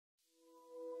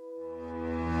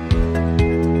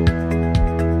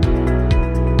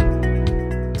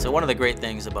One of the great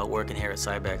things about working here at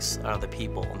Cybex are the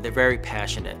people. They're very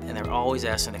passionate and they're always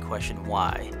asking the question,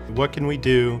 why? What can we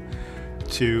do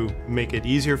to make it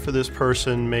easier for this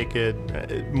person, make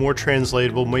it more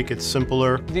translatable, make it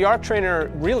simpler? The ARC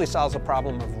trainer really solves the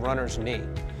problem of runner's knee.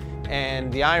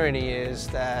 And the irony is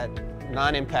that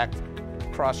non-impact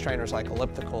cross trainers like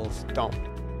ellipticals don't.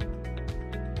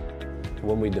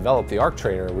 When we developed the ARC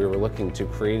trainer, we were looking to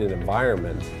create an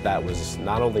environment that was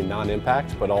not only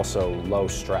non-impact, but also low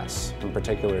stress, in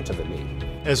particular to the knee.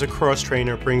 As a cross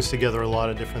trainer, it brings together a lot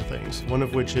of different things, one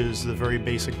of which is the very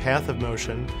basic path of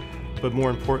motion, but more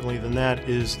importantly than that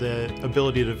is the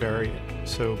ability to vary it.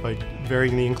 So by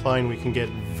varying the incline, we can get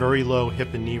very low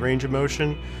hip and knee range of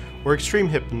motion, or extreme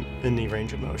hip and knee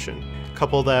range of motion.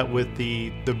 Couple that with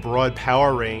the broad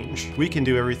power range. We can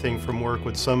do everything from work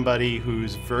with somebody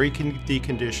who's very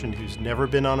deconditioned, who's never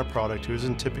been on a product, who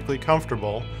isn't typically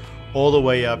comfortable, all the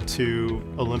way up to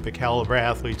Olympic caliber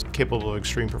athletes capable of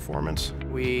extreme performance.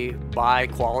 We buy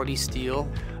quality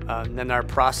steel. And then our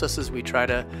processes, we try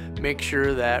to make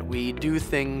sure that we do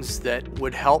things that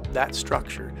would help that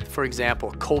structure. For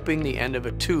example, coping the end of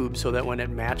a tube so that when it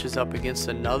matches up against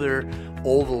another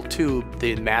oval tube,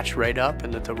 they match right up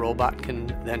and that the robot can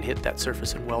then hit that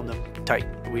surface and weld them tight.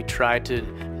 We try to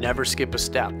never skip a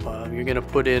step. You're going to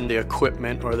put in the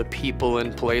equipment or the people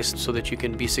in place so that you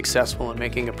can be successful in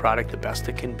making a product the best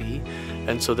it can be,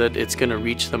 and so that it's going to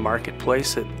reach the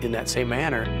marketplace in that same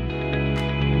manner.